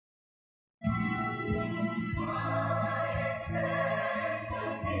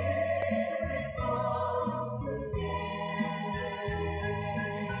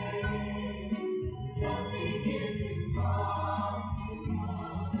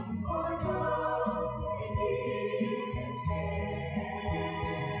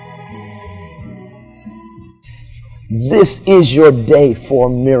This is your day for a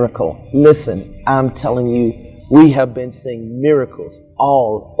miracle. Listen, I'm telling you, we have been seeing miracles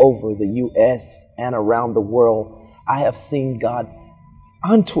all over the U.S. and around the world. I have seen God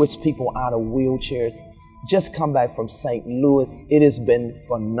untwist people out of wheelchairs. Just come back from St. Louis. It has been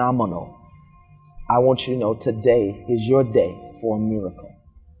phenomenal. I want you to know today is your day for a miracle.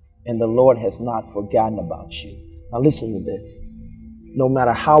 And the Lord has not forgotten about you. Now listen to this. No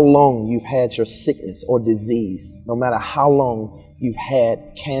matter how long you've had your sickness or disease, no matter how long you've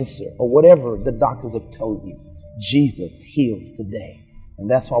had cancer or whatever the doctors have told you, Jesus heals today.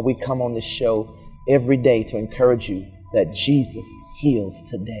 And that's why we come on this show every day to encourage you that Jesus heals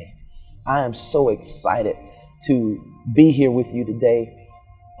today. I am so excited to be here with you today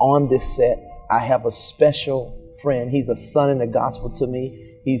on this set. I have a special friend. He's a son in the gospel to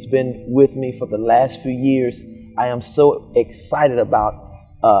me. He's been with me for the last few years. I am so excited about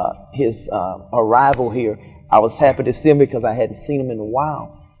his arrival here. I was happy to see him because I hadn't seen him in a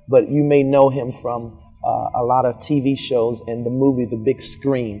while. But you may know him from a lot of TV shows and the movie The Big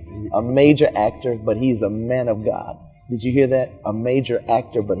Screen. A major actor, but he's a man of God. Did you hear that? A major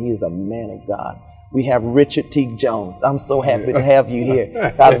actor, but he is a man of God. We have Richard T. Jones. I'm so happy to have you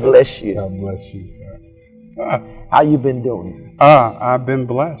here. God bless you. God bless you, sir. How you been doing? I've been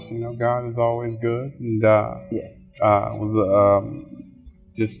blessed. You know, God is always good. And Yes. was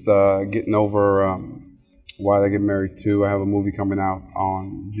just getting over Why Did I Get Married To. I have a movie coming out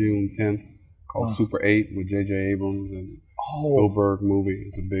on June 10th called Super 8 with J.J. Abrams and Spielberg movie.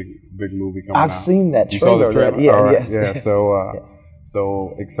 It's a big movie coming out. I've seen that You trailer. saw the trailer? Yeah, All right. yes. Yeah, so Yes.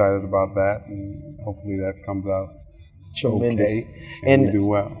 so excited about that, and hopefully that comes out Tremendous. okay, and we do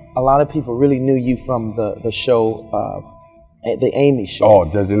well. A lot of people really knew you from the show, the Amy Show. Oh,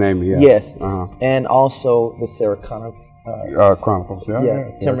 Judge and Amy, yes. Yes. Uh-huh. And also the Sarah Connor. Chronicles, yeah.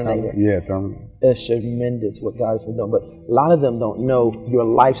 Yeah, Sarah Terminator. Connor. Yeah, Terminator. It's tremendous what God's been doing. But a lot of them don't know your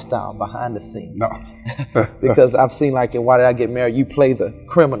lifestyle behind the scenes. No. Because I've seen like in Why Did I Get Married, you play the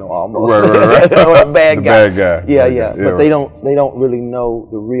criminal almost. Right. Or the bad The guy. bad guy. Yeah, Bad yeah. guy. But Yeah, they don't really know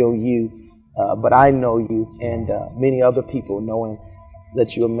the real you. But I know you, and many other people knowing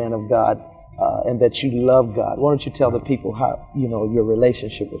that you're a man of God and that you love God. Why don't you tell the people how, you know, your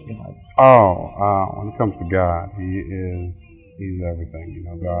relationship with God? When it comes to God, He's everything. You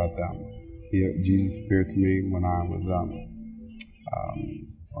know, God. Jesus appeared to me when I was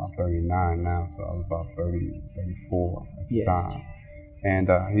I'm 39 now, so I was about 34 at the time. And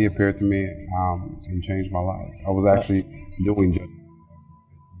He appeared to me and changed my life. I was actually doing just.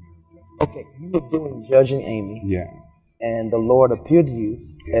 Okay, you were doing Judging Amy. Yeah. And the Lord appeared to you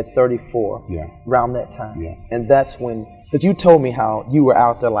at 34, around that time. Yeah. And that's when, because you told me how you were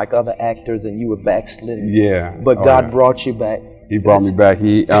out there like other actors and you were backslidden. Yeah. But God brought you back. He brought me back.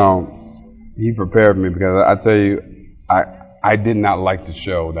 He prepared me, because I tell you, I did not like the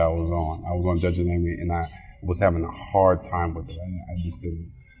show that I was on. I was on Judge and Amy, and I was having a hard time with it. I just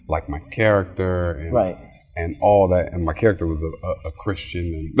didn't like my character and all that. And my character was a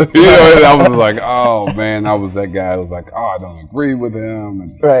Christian, and you know, I was like, oh man, I was that guy. I was like, oh, I don't agree with him.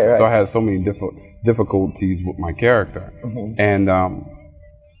 And so I had so many difficulties with my character. And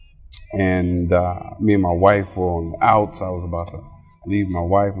me and my wife were on the outs. I was about to leave my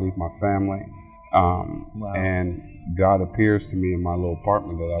wife, leave my family. And God appears to me in my little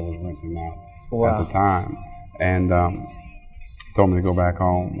apartment that I was renting out at the time, and told me to go back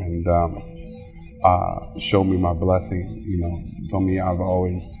home, and showed me my blessing. You know, told me I've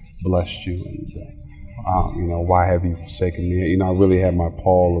always blessed you, and you know, why have you forsaken me? You know, I really had my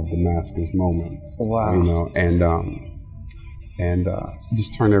Paul of Damascus moment. You know, and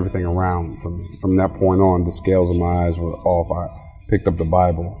just turned everything around for me. From that point on, the scales of my eyes were off. I picked up the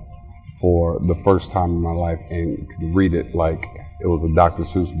Bible for the first time in my life and could read it like it was a Dr.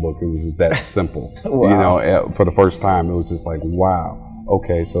 Seuss book. It was just that simple. You know, for the first time, it was just like, wow,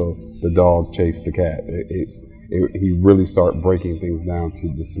 okay, so the dog chased the cat. He really started breaking things down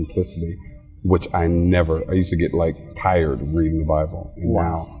to the simplicity, which I used to get like tired of reading the Bible. And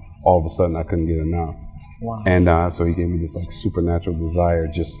now, all of a sudden, I couldn't get enough. And so he gave me this like supernatural desire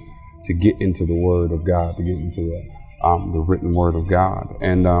just to get into the Word of God, to get into the written Word of God.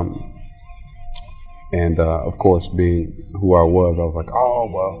 And of course, being who I was like, oh,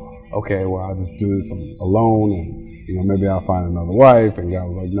 well, okay, well, I'll just do this alone, and, you know, maybe I'll find another wife. And God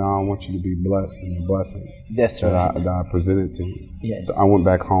was like, no, I want you to be blessed in the blessing that I presented to you. Yes. So I went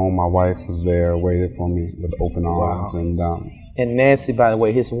back home. My wife was there, waited for me with open arms. And Nancy, by the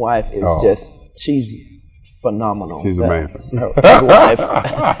way, his wife is she's phenomenal. She's amazing. His wife.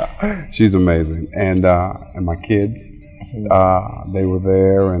 She's amazing. And my kids, they were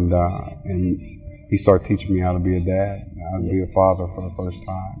there, and he started teaching me how to be a dad, how to be a father for the first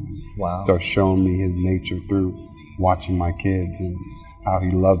time. Wow. Started showing me his nature through watching my kids, and how he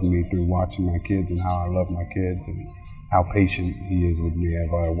loved me through watching my kids, and how I love my kids, and how patient he is with me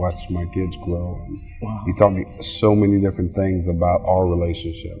as I watch my kids grow. And he taught me so many different things about our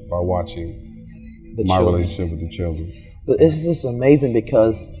relationship by watching my relationship with the children. But this is amazing,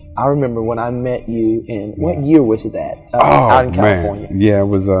 because I remember when I met you in, what year was that? Out in California. Man. Yeah, it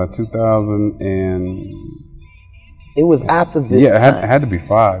was 2000 and... It was after this time. Yeah, it had to be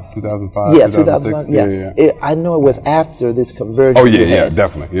 2005. Yeah, 2005. Yeah. I know it was after this conversion. Oh, yeah,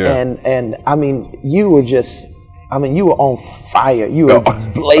 definitely. Yeah. And I mean, you were just... I mean, you were on fire. You were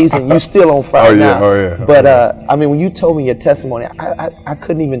blazing. You still on fire now. Oh, yeah. But I mean, when you told me your testimony, I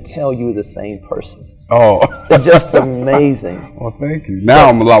couldn't even tell you were the same person. Oh, it's just amazing. Well, thank you. Now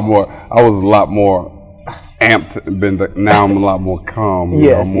I was a lot more amped. Now I'm a lot more calm.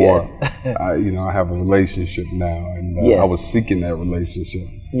 I have a relationship now, and I was seeking that relationship.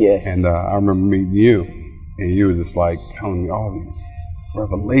 Yes. And I remember meeting you, and you were just like telling me all these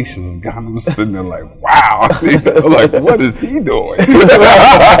revelations of God. I was sitting there like, wow. Like, what is he doing?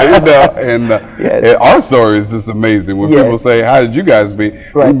 And our story is just amazing. When people say, how did you guys meet?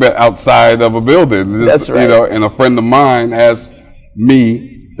 We met outside of a building. That's right. And a friend of mine asked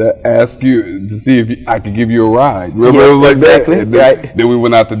me to ask you to see if I could give you a ride. Remember, it was like exactly. That. And then we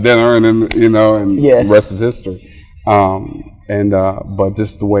went out to dinner, and the rest is history. But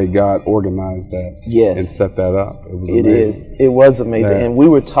just the way God organized that and set that up, it was amazing. It was amazing. And we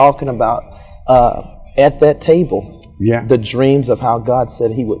were talking about at that table the dreams of how God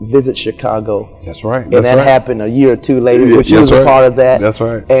said he would visit Chicago. That's right. And that happened a year or two later, which you was a part of that. That's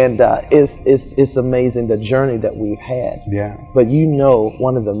right. And it's amazing the journey that we've had. Yeah. But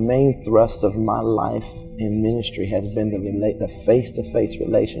one of the main thrusts of my life in ministry has been the face-to-face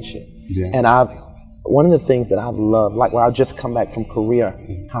relationship. Yeah. And one of the things that I've loved, like when I just come back from Korea,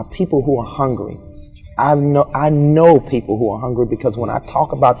 how people who are hungry, I know people who are hungry, because when I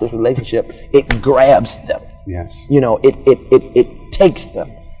talk about this relationship, it grabs them. Yes. It takes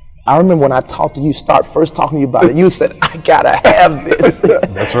them. I remember when I talked to you, first talking to you about it, you said, I gotta have this.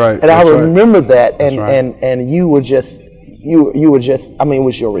 That's right. And I remember that, and you were just, I mean, it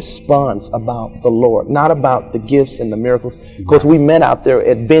was your response about the Lord, not about the gifts and the miracles. Of course, we met out there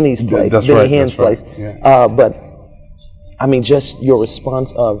at Benny's place, Benny Hinn's place. Yeah. But, I mean, just your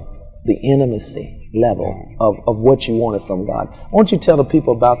response of the intimacy level of what you wanted from God. Won't you tell the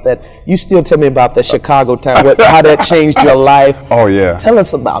people about that? You still tell me about that Chicago time, how that changed your life. Oh, yeah. Tell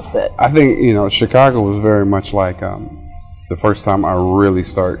us about that. I think, Chicago was very much like the first time I really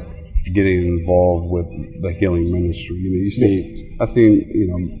started getting involved with the healing ministry. I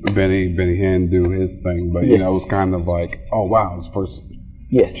seen Benny Hinn do his thing, but it was kind of like, oh wow, it was first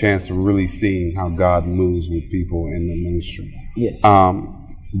chance of really seeing how God moves with people in the ministry. Yes.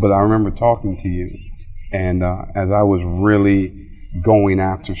 But I remember talking to you, and as I was really going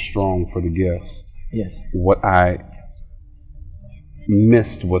after strong for the gifts, what I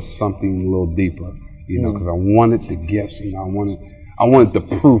missed was something a little deeper, because I wanted the gifts, I wanted the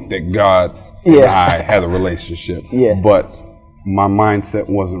proof that God and I had a relationship. But my mindset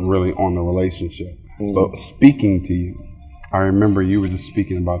wasn't really on the relationship. But speaking to you, I remember you were just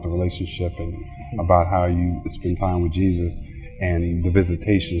speaking about the relationship and about how you spend time with Jesus and the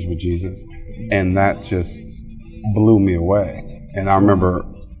visitations with Jesus. And that just blew me away. And I remember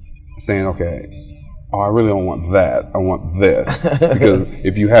saying, okay, I really don't want that. I want this. Because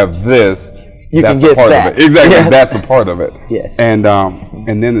if you have this, that's a part of it. Exactly, that's a part of it. Yes. And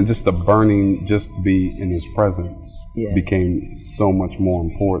then just the burning, just to be in his presence became so much more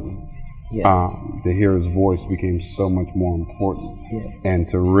important. To hear his voice became so much more important. And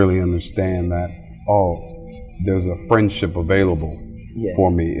to really understand that, there's a friendship available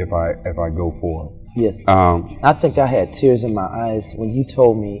for me if I go for it. Yes. I think I had tears in my eyes when you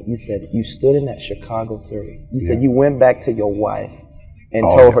told me, you said you stood in that Chicago service. You said you went back to your wife and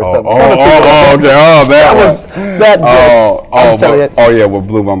told her something. What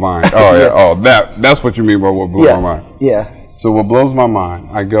blew my mind. That's what you mean by what blew my mind. Yeah. So what blows my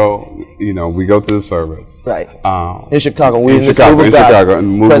mind, I go, we go to the service. Right. In Chicago. In Chicago, in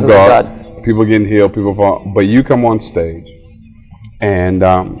the move of God. People getting healed, people fall. But you come on stage and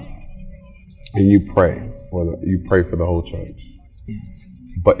you pray for the whole church.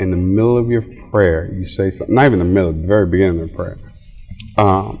 But in the middle of your prayer, you say something, not even in the middle, the very beginning of the prayer.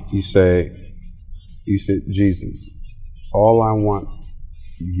 You say, Jesus, all I want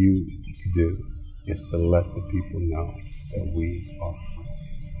you to do is to let the people know that we are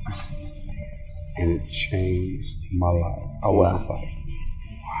friends. And it changed my life. I was just like,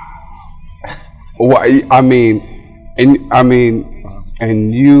 Well,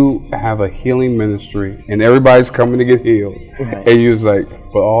 and you have a healing ministry, and everybody's coming to get healed, right. And you was like,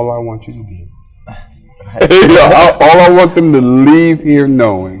 but all I want you to do, all I want them to leave here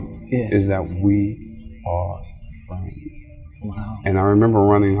knowing is that we are friends. Wow. And I remember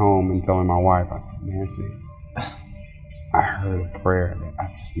running home and telling my wife, I said, Nancy, I heard a prayer that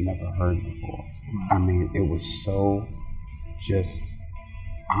I just never heard before. I mean, it was so just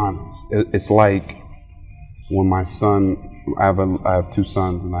honest. It's like when my son, I have two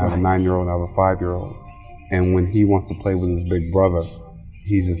sons, and I have a 9-year-old, and I have a 5-year-old, and when he wants to play with his big brother,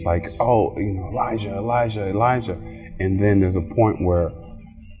 he's just like, oh, Elijah, and then there's a point where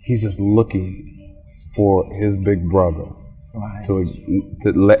he's just looking for his big brother to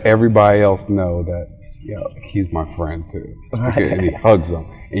let everybody else know that he's my friend too, and he hugs him,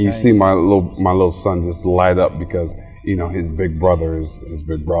 and you see my little son just light up because his big brother is his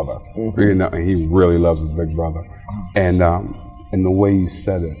big brother, and he really loves his big brother, and the way you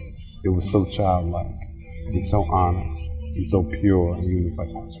said it was so childlike and so honest and so pure, and he was like,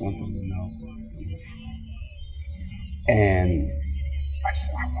 I just want them to know that we're friends. And I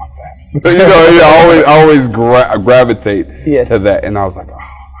said, I want that. I always gravitate to that, and I was like, oh, I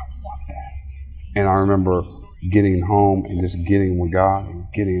want that. And I remember getting home and just getting with God and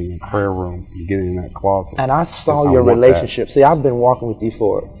getting in the prayer room and getting in that closet. And I saw your relationship. See, I've been walking with you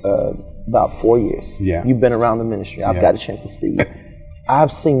for about 4 years. Yeah. You've been around the ministry. I've got a chance to see you.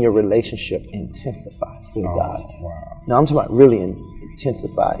 I've seen your relationship intensify with God. Wow. Now I'm talking about really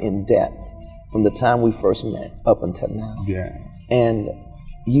intensify in depth from the time we first met up until now. Yeah. And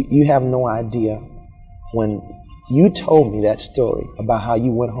you have no idea, when you told me that story about how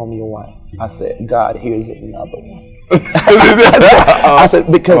you went home to your wife, I said, God, here's another one. I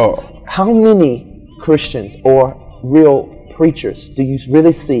said, because how many Christians or real preachers do you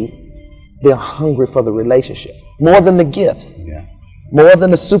really see they're hungry for the relationship? More than the gifts, more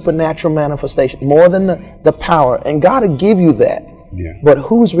than the supernatural manifestation, more than the power. And God will give you that. Yeah. But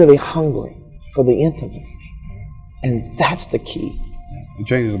who's really hungry for the intimacy? And that's the key. It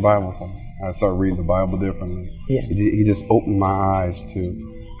changes the Bible for me. I started reading the Bible differently. Yeah. He just opened my eyes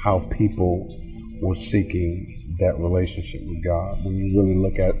to how people were seeking that relationship with God. When you really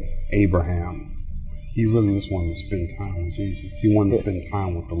look at Abraham, he really just wanted to spend time with Jesus. He wanted to spend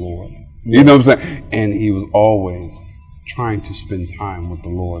time with the Lord. You know what I'm saying? And he was always trying to spend time with the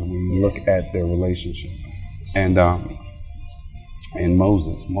Lord when you look at their relationship. And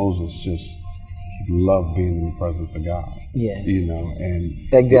Moses just loved being in the presence of God. Yes. And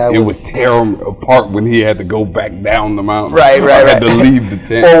that guy it would tear him apart when he had to go back down the mountain. Right. Had to leave the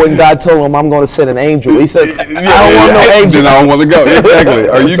tent. Or when God told him, I'm going to send an angel. He said, I don't want no angel. Then I don't want to go. Exactly.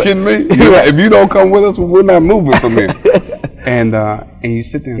 Are you kidding me? If you don't come with us, we're not moving from here. And you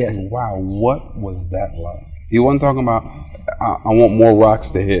sit there and say, wow, what was that like? He wasn't talking about, I want more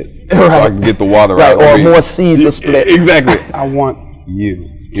rocks to hit so I can get the water out. Or more seas to split. Exactly. I want you.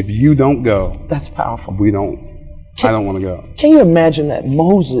 If you don't go, that's powerful. I don't want to go. Can you imagine that?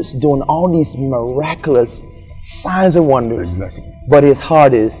 Moses doing all these miraculous signs and wonders. Exactly. But his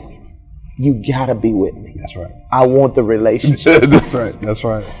heart is, you gotta be with me. That's right. I want the relationship. That's right. That's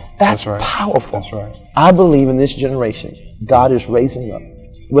right. That's right. Powerful. That's right. I believe in this generation, God is raising up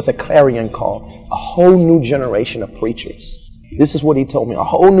with a clarion call, a whole new generation of preachers. This is what he told me, a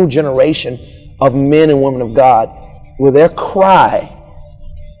whole new generation of men and women of God, where their cry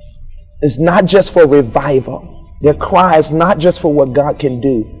is not just for revival. Their cry is not just for what God can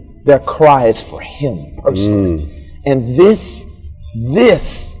do. Their cry is for him personally. And this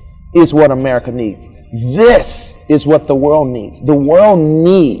is what America needs. This is what the world needs. The world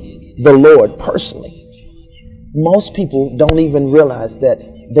needs the Lord personally. Most people don't even realize that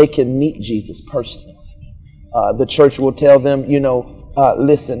they can meet Jesus personally. The church will tell them,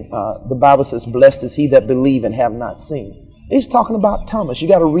 listen, the Bible says, blessed is he that believe and have not seen. He's talking about Thomas. You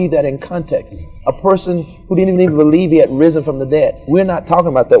got to read that in context. A person who didn't even believe he had risen from the dead. We're not talking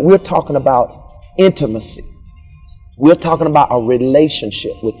about that. We're talking about intimacy. We're talking about a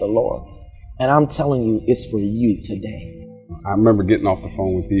relationship with the Lord. And I'm telling you, it's for you today. I remember getting off the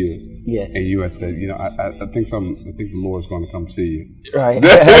phone with you. Yes. And you had said, I think the Lord's going to come see you. Right.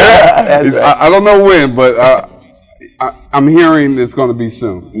 That's right. I don't know when, but I'm hearing it's going to be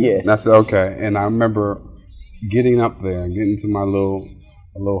soon. Yes. And I said, okay. And I remember getting up there and getting to my little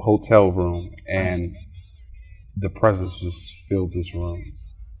hotel room, and the presence just filled this room.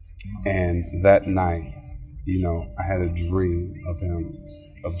 And that night, I had a dream of him,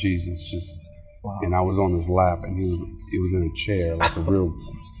 of Jesus, and I was on his lap, and he was in a chair, like a real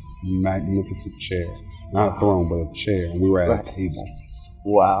magnificent chair, not a throne, but a chair, and we were at a table.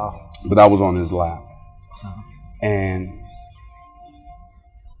 Wow. But I was on his lap. And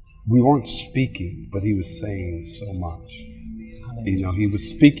we weren't speaking, but he was saying so much. You know, he was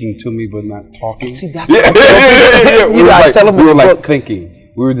speaking to me, but not talking. See, that's We were like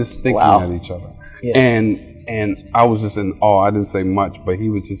thinking. We were just thinking at each other. Yes. And I was just in awe. I didn't say much, but he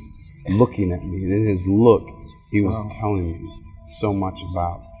was just looking at me. And in his look, he was telling me so much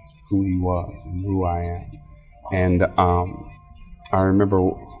about who he was and who I am. And I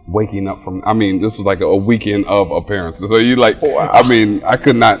remember waking up from, I mean, this was like a weekend of appearances. So you like, I mean, I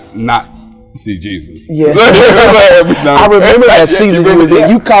could not see Jesus. Yeah. I remember that season you was in.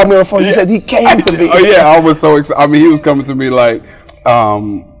 You called me on the phone. You said he came to me. Oh yeah, I was so excited. I mean, he was coming to me like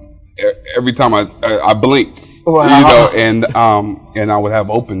every time I blinked. Wow. You know, and I would have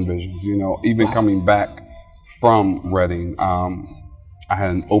open visions. You know, even coming back from Redding, I had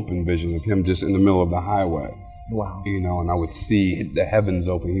an open vision of him just in the middle of the highway. Wow. You know, and I would see the heavens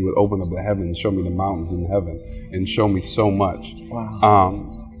open. He would open up the heavens, show me the mountains in heaven, and show me so much.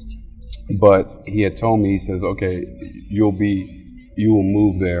 Wow. But he had told me, he says, okay, you will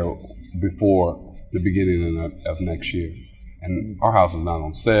move there before the beginning of next year. And our house is not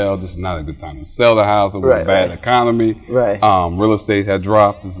on sale. This is not a good time to sell the house. It was a bad economy. Right. Real estate had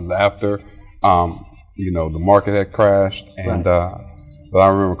dropped. This is after, you know, the market had crashed. And but I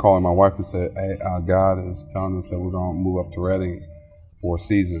remember calling my wife and said, hey, God is telling us that we're going to move up to Redding for a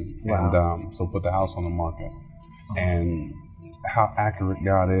season. Wow. And so put the house on the market. And how accurate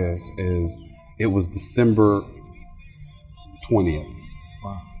God is it was December 20th.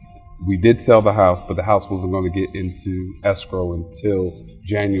 Wow. We did sell the house, but the house wasn't going to get into escrow until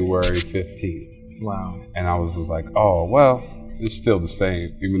January 15th. Wow. And I was just like, oh, well, it's still the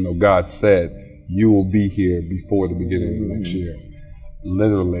same, even though God said you will be here before the beginning of next year.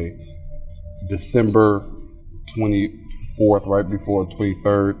 Literally, December 24th, right before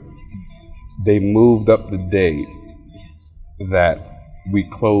 23rd, they moved up the date that we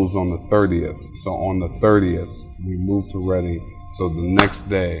closed on the 30th. So on the 30th, we moved to Redding. So the next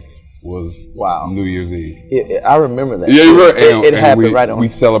day was New Year's Eve. I remember that. Yeah, it happened right on. We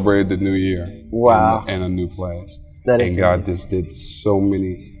celebrated the new year. Wow. In a new place. That is and God amazing. just did so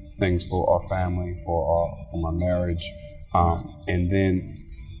many things for our family, for my marriage. And then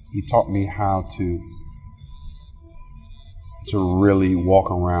he taught me how to really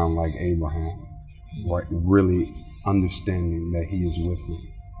walk around like Abraham, right? Really understanding that he is with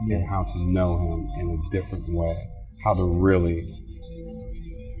me, and how to know him in a different way, how to really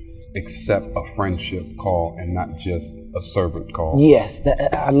accept a friendship call and not just a servant call. Yes,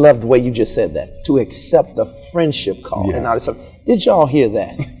 I love the way you just said that. To accept a friendship call. Yes. And not a, did y'all hear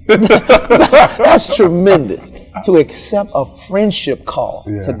that? That's tremendous. To accept a friendship call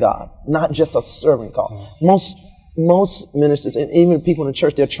to God, not just a servant call. Most ministers and even people in the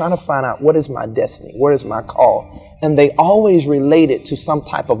church, they're trying to find out, what is my destiny? What is my call? And they always relate it to some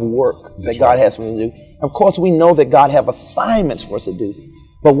type of work that God has for them to do. Of course, we know that God have assignments for us to do.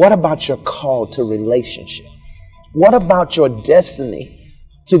 But what about your call to relationship? What about your destiny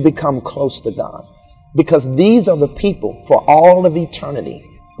to become close to God? Because these are the people for all of eternity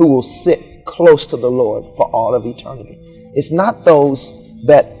who will sit close to the Lord for all of eternity. It's not those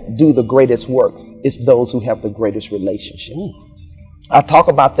that do the greatest works. It's those who have the greatest relationship. I talk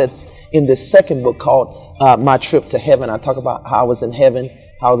about that in this second book called My Trip to Heaven. I talk about how I was in heaven,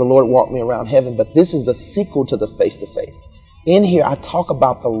 how the Lord walked me around heaven. But this is the sequel to the face-to-face. In here, I talk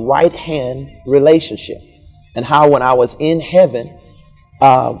about the right-hand relationship and how when I was in heaven,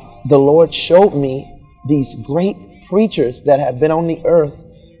 the Lord showed me these great preachers that have been on the earth,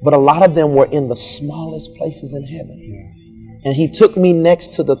 but a lot of them were in the smallest places in heaven. And he took me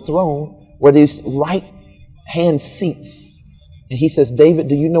next to the throne where these right-hand seats. And he says, David,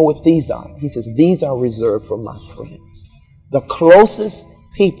 do you know what these are? He says, these are reserved for my friends. The closest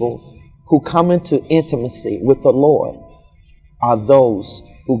people who come into intimacy with the Lord are those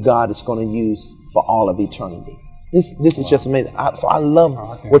who God is going to use for all of eternity. This is just amazing. So I love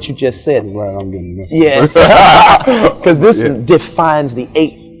what you just said. I'm glad I'm getting this. Yes, because this defines the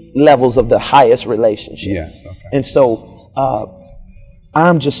 8 levels of the highest relationship. Yes. Okay. And so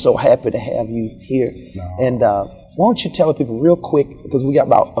I'm just so happy to have you here. No. And why don't you tell the people real quick, because we got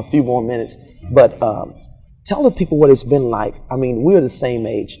about a few more minutes, but tell the people what it's been like. I mean, we're the same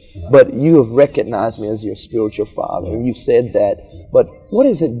age, but you have recognized me as your spiritual father, and you've said that. But what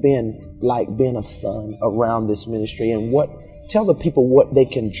has it been like being a son around this ministry, and tell the people what they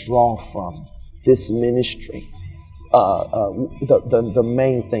can draw from this ministry? The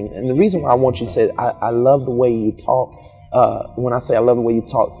main thing, and the reason why I want you to say I love the way you talk. When I say I love the way you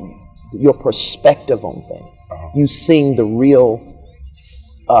talk, your perspective on things. You seeing the real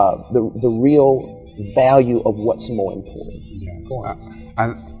the real value of what's more important.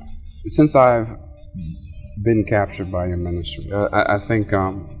 Yes. Since I've been captured by your ministry, I think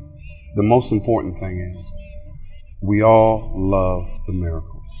the most important thing is we all love the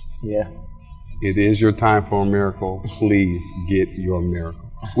miracles. Yeah. It is your time for a miracle. Please get your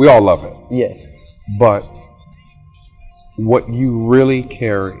miracle. We all love it. Yes. But what you really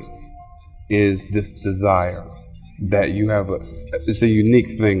carry is this desire that you have. It's a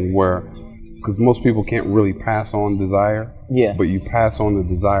unique thing where, because most people can't really pass on desire. Yeah. But you pass on the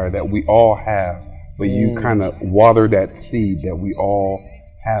desire that we all have, but you kind of water that seed that we all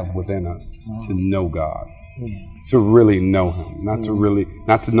have within us to know God, to really know Him, not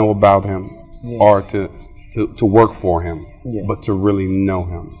to know about Him or to work for Him, but to really know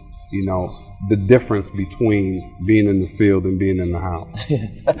Him. You know, the difference between being in the field and being in the house,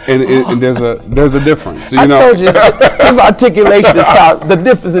 and there's a difference. You know, I told you this articulation is called the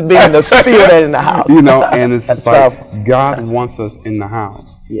difference in being in the field and in the house. You know, and it's just like God wants us in the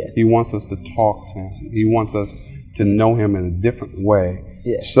house. Yes. He wants us to talk to Him. He wants us to know Him in a different way.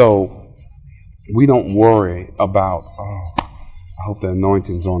 Yes. So we don't worry about, I hope the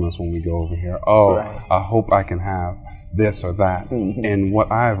anointing's on us when we go over here. Right. I hope I can have this or that. Mm-hmm. And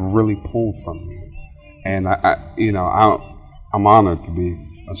what I've really pulled from you, and I'm honored to be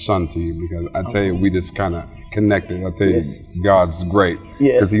a son to you, because I tell you, we just kind of connected. I tell you, God's great,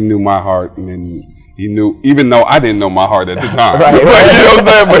 because He knew my heart, and He knew, even though I didn't know my heart at the time. Right. You know what I'm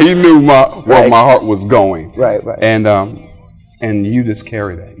saying? But He knew where my heart was going. Right. And you just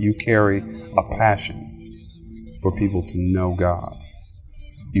carry that. You carry a passion for people to know God.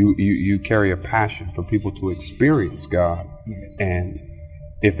 You carry a passion for people to experience God. Yes. And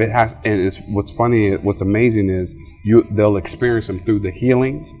if it has, and it's what's funny, what's amazing is they'll experience Him through the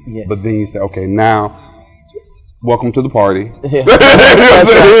healing. Yes. But then you say, okay, now welcome to the party. Yeah.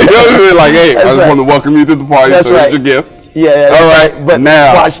 Like, hey, I just want to welcome you to the party. That's so right. It's your gift. Yeah. All right. But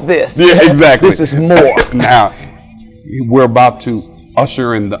now watch this. Yeah, exactly. This is more. Now we're about to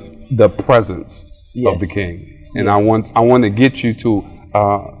usher in the presence of the King, and I want to get you to.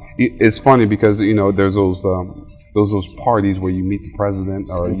 It's funny because there's those parties where you meet the president,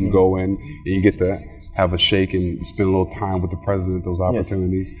 or you go in and you get to have a shake and spend a little time with the president. Those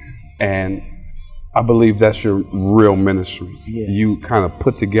opportunities, and I believe that's your real ministry. Yes. You kind of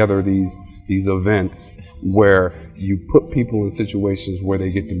put together these events where you put people in situations where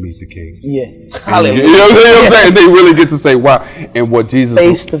they get to meet the King. Yes. Hallelujah. You know what I'm saying? They really get to say, wow, and what Jesus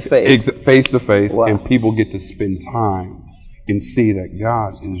face to face, wow. And people get to spend time and see that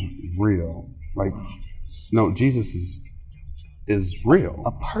God is real. Like, no, Jesus is real.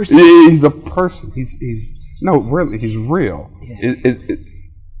 A person. He's a person. He's really, He's real. Yes.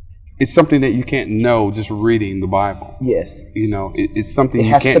 It's something that you can't know just reading the Bible. Yes. It's something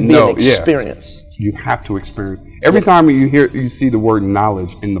you can't know. It has to be an experience. Yeah. You have to experience. Every time you see the word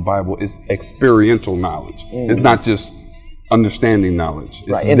knowledge in the Bible, it's experiential knowledge. It's not just understanding knowledge.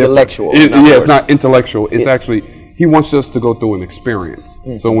 It's intellectual. It's not intellectual. It's actually, He wants us to go through an experience.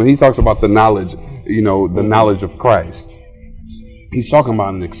 So when He talks about the knowledge, the knowledge of Christ, He's talking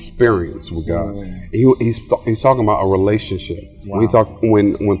about an experience with God. He's talking about a relationship. Wow.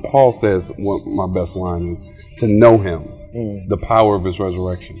 When Paul says, my best line is, to know Him, the power of His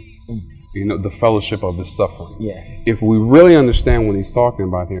resurrection, the fellowship of His suffering. Yeah. If we really understand what He's talking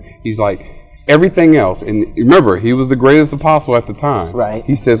about here, He's like, everything else, and remember, He was the greatest apostle at the time. Right.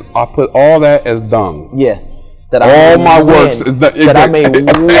 He says, I put all that as dung. Yes. That all my works is that I may win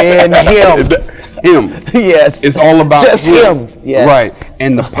Him. Yes. It's all about just Him. Yes. Right.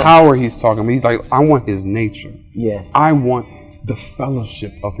 And the power He's talking about. He's like, I want His nature. Yes. I want the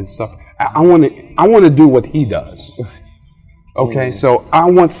fellowship of His suffering. I want to do what He does. Okay. So I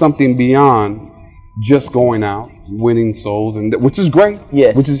want something beyond just going out, winning souls, which is great.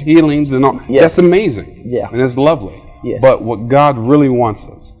 Yes. Which is healings and all. Yes. That's amazing. Yeah. And it's lovely. Yes. But what God really wants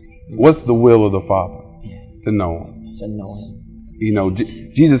us, what's the will of the Father? To know Him. To know Him.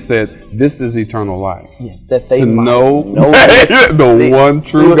 Jesus said, this is eternal life. Yes, that they to know the one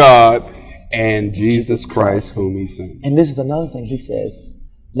true God and Jesus Christ whom He sent. And this is another thing He says,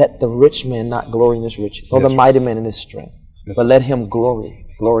 let the rich man not glory in his riches, or the mighty man in his strength, but let him glory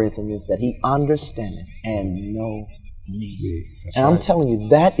in this, that he understandeth and know me. And I'm telling you,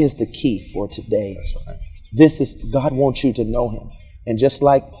 that is the key for today. That's right. God wants you to know Him. And just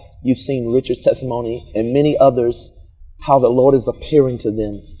like you've seen Richard's testimony and many others, how the Lord is appearing to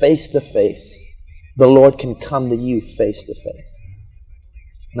them face to face. The Lord can come to you face to face.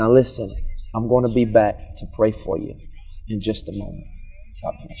 Now listen, I'm going to be back to pray for you in just a moment.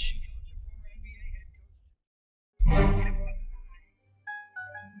 God bless you.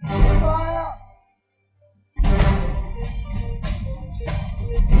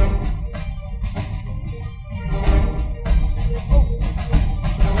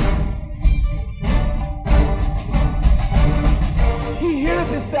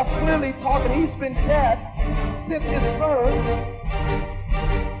 clearly talking. He's been deaf since his birth.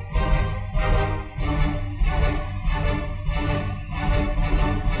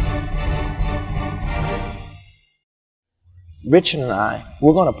 Richard and I,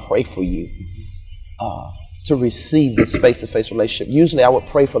 we're going to pray for you to receive this face-to-face relationship. Usually I would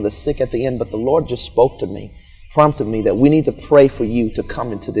pray for the sick at the end, but the Lord just spoke to me, prompted me that we need to pray for you to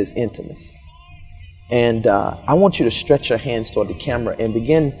come into this intimacy. And I want you to stretch your hands toward the camera and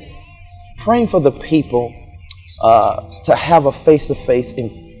begin praying for the people to have a face-to-face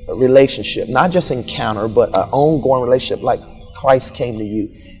relationship, not just encounter, but an ongoing relationship like Christ came to you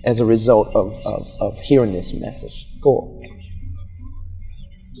as a result of hearing this message. Go on.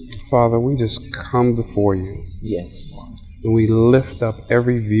 Father, we just come before you. Yes, Lord. And we lift up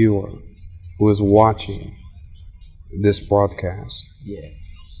every viewer who is watching this broadcast.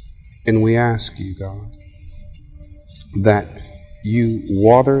 Yes. And we ask you, God, that you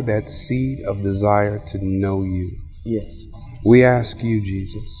water that seed of desire to know you. Yes. We ask you,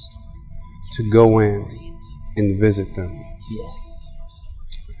 Jesus, to go in and visit them. Yes.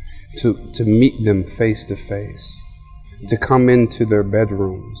 To meet them face to face. To come into their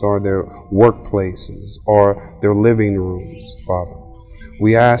bedrooms or their workplaces or their living rooms, Father.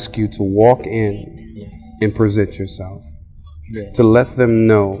 We ask you to walk in and present yourself. Yes. To let them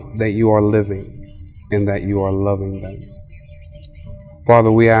know that you are living and that you are loving them.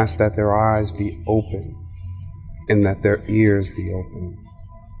 Father, we ask that their eyes be open and that their ears be open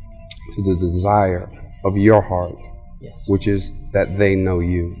to the desire of your heart, which is that they know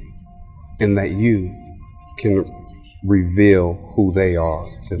you and that you can reveal who they are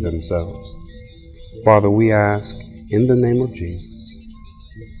to themselves. Father, we ask in the name of Jesus.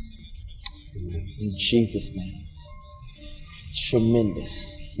 Amen. In Jesus' name.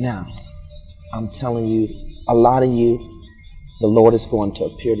 Tremendous. Now, I'm telling you, a lot of you, the Lord is going to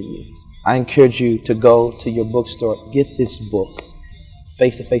appear to you. I encourage you to go to your bookstore, get this book,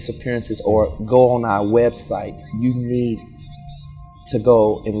 Face-to-Face Appearances, or go on our website. You need to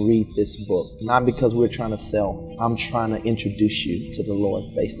go and read this book. Not because we're trying to sell. I'm trying to introduce you to the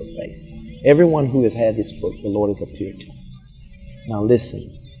Lord face to face. Everyone who has had this book, the Lord has appeared to. Now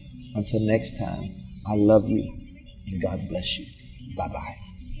listen, until next time, I love you and God bless you. Bye-bye.